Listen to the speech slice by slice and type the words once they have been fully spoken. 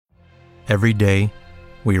Every day,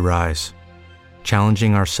 we rise,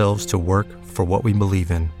 challenging ourselves to work for what we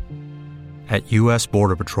believe in. At U.S.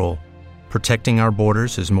 Border Patrol, protecting our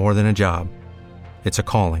borders is more than a job. It's a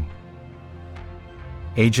calling.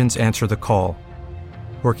 Agents answer the call,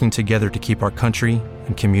 working together to keep our country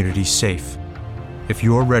and communities safe. If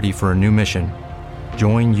you're ready for a new mission,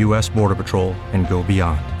 join U.S. Border Patrol and go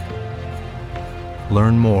beyond.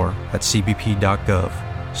 Learn more at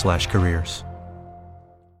cbp.gov/careers.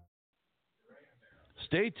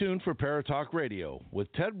 Stay tuned for Paratalk Radio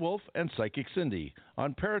with Ted Wolf and Psychic Cindy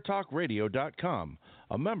on paratalkradio.com,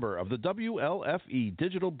 a member of the WLFE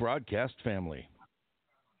digital broadcast family.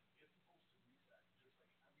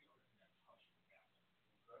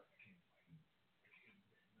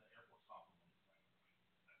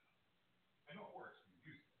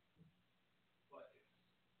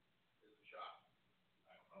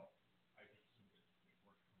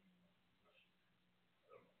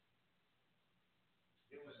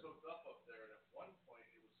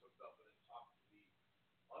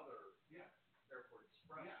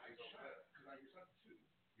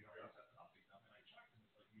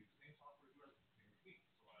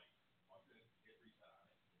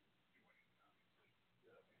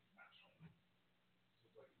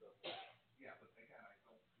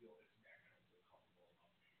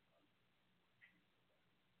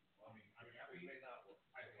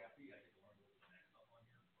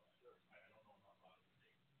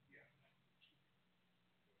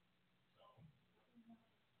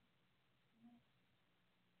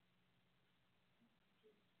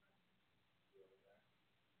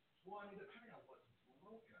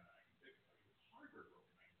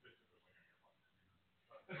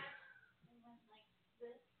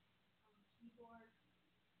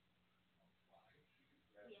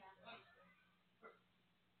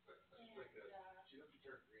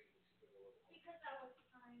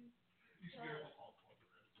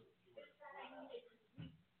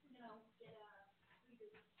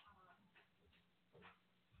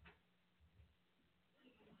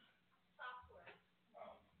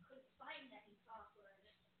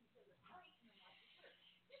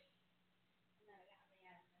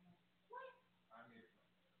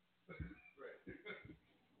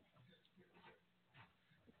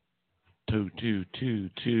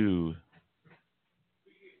 Two.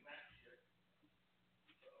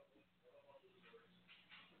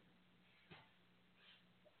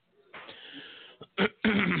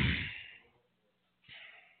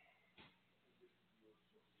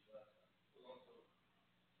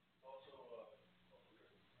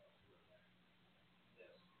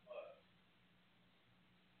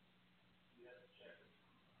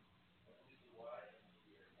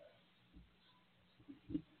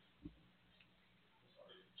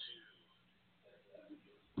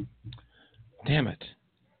 Damn it.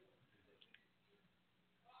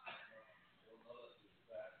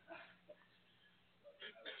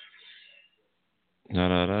 Da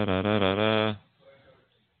da da da da da da.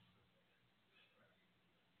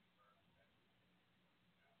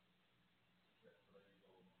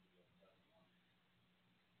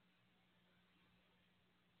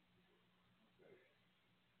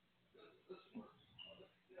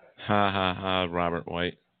 Ha ha ha, Robert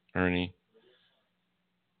White, Ernie.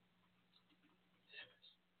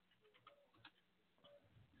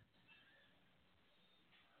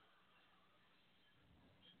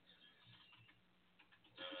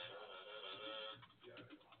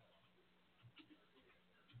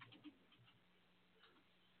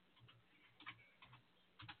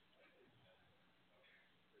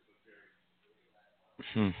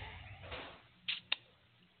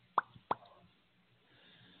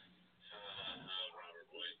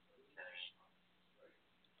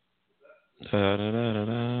 Da, da, da, da,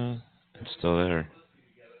 da. It's still there.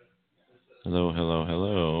 Hello, hello,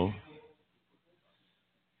 hello.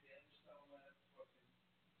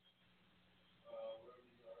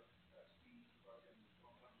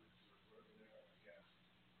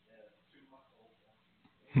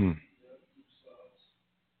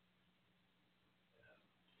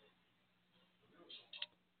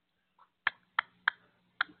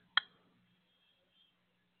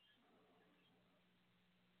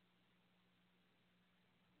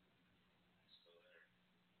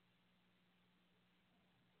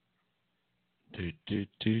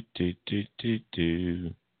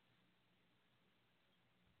 Do.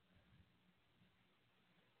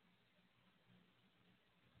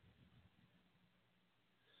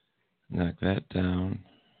 Knock that down.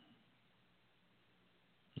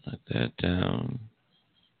 Knock that down.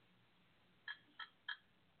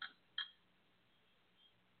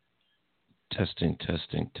 Testing.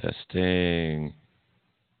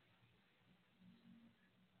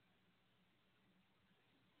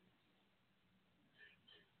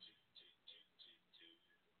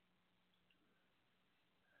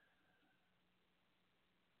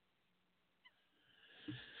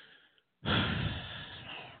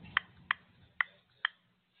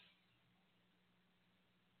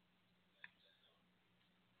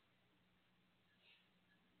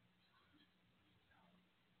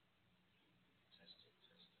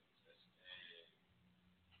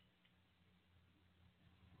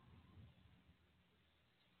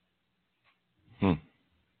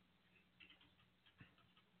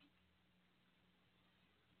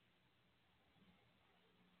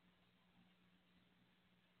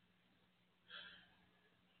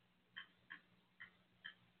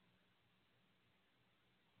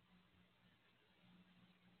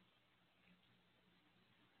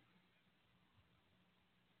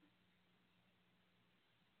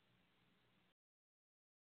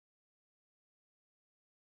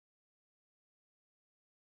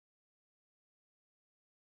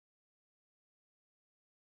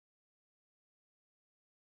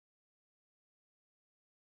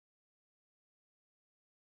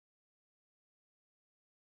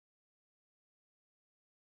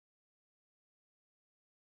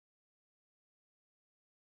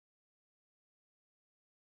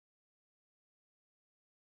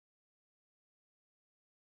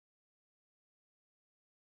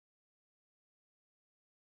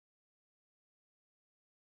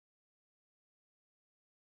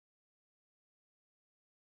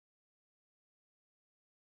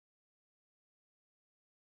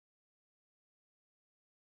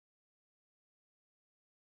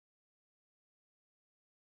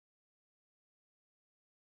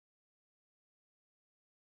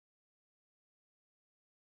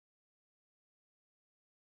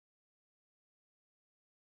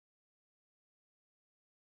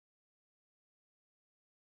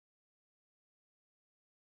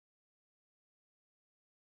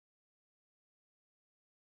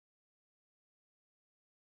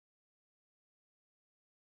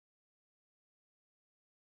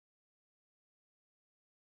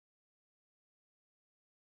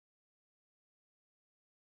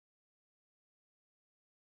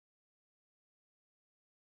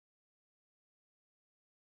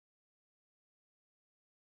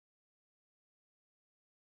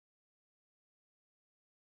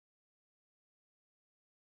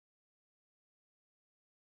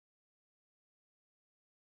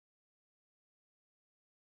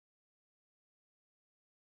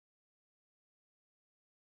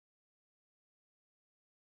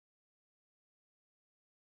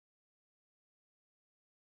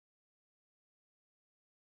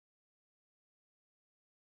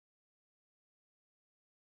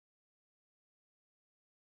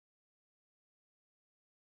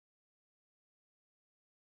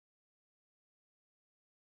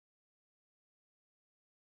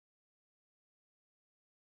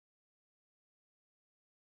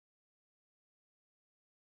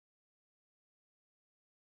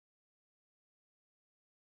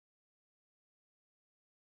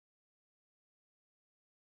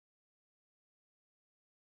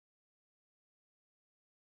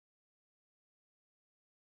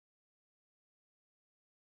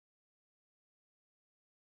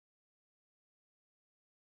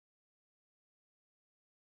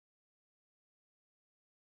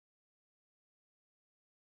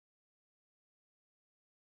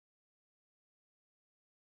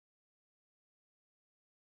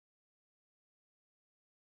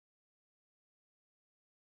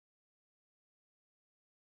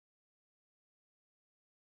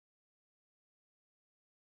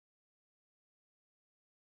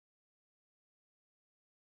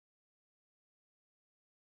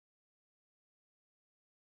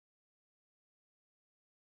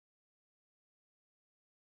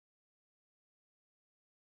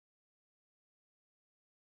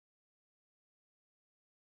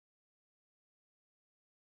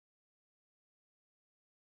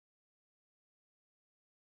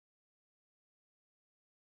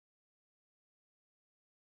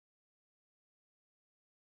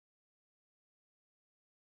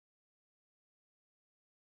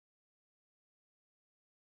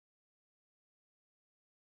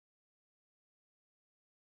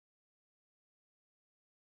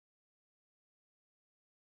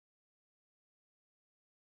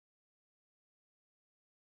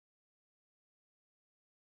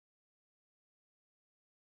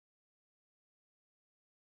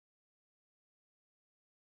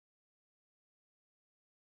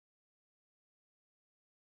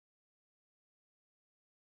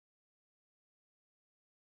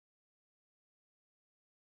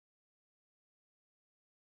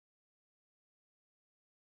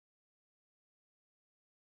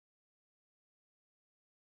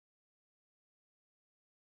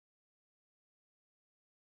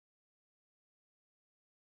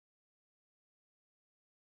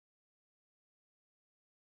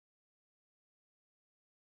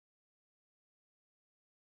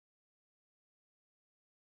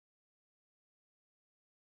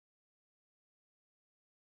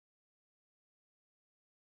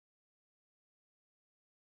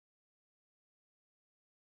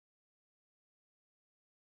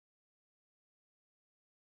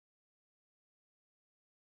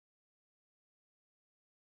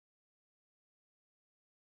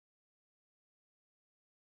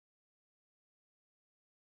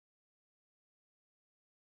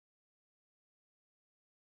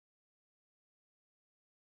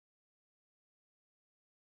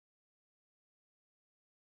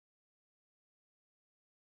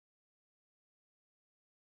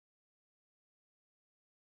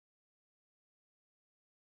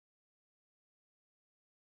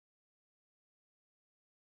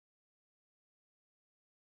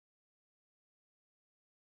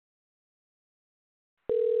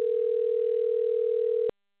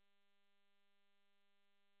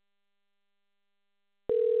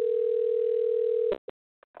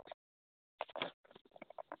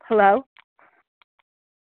 Hello?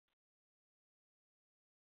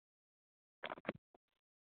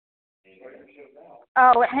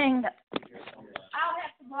 Oh, hang on. I'll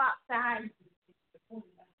have to go outside.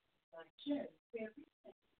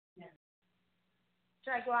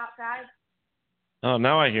 Should I go outside? Oh,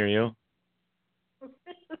 now I hear you.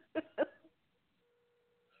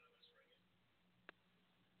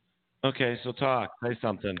 Okay, so talk. Say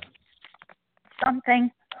something.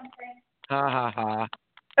 Something. Ha ha ha.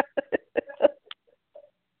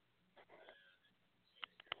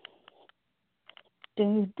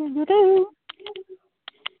 Do, do, do, do.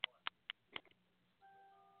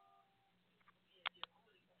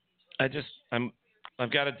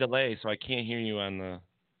 I've got a delay, so I can't hear you on the.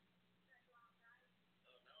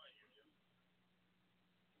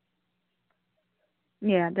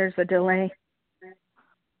 Yeah, there's a delay.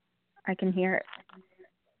 I can hear it.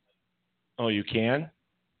 Oh, you can?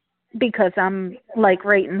 Because I'm like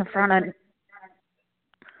right in the front of it.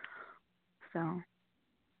 So.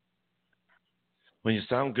 Well, you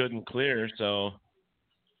sound good and clear, so.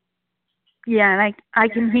 Yeah, and I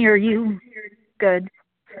can hear you good.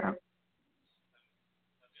 So.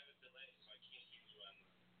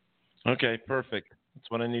 Okay, perfect. That's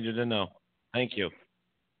what I needed to know. Thank you.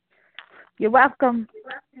 You're welcome.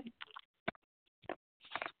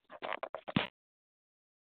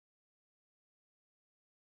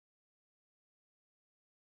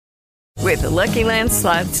 With the Lucky Land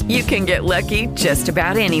Slots, you can get lucky just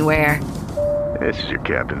about anywhere. This is your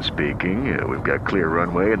captain speaking. We've got clear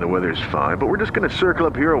runway and the weather's fine, but we're just going to circle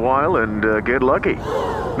up here a while and get lucky.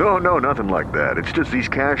 No, nothing like that. It's just these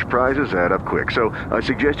cash prizes add up quick. So I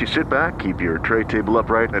suggest you sit back, keep your tray table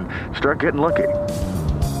upright, and start getting lucky.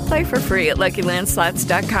 Play for free at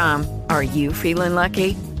LuckyLandSlots.com. Are you feeling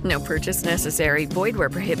lucky? No purchase necessary. Void where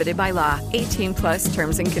prohibited by law. 18+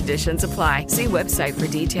 terms and conditions apply. See website for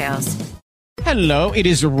details. Hello, it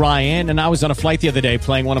is Ryan, and I was on a flight the other day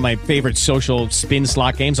playing one of my favorite social spin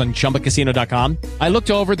slot games on ChumbaCasino.com. I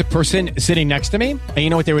looked over at the person sitting next to me, and you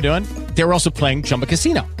know what they were doing? They were also playing Chumba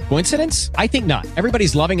Casino. Coincidence? I think not.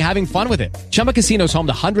 Everybody's loving having fun with it. Chumba Casino is home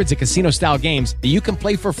to hundreds of casino-style games that you can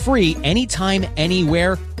play for free anytime,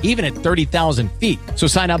 anywhere, even at 30,000 feet. So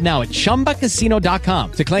sign up now at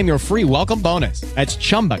ChumbaCasino.com to claim your free welcome bonus. That's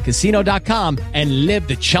ChumbaCasino.com and live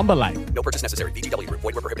the Chumba life. No purchase necessary. VGW. Void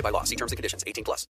where prohibited by law. See terms and conditions. 18+.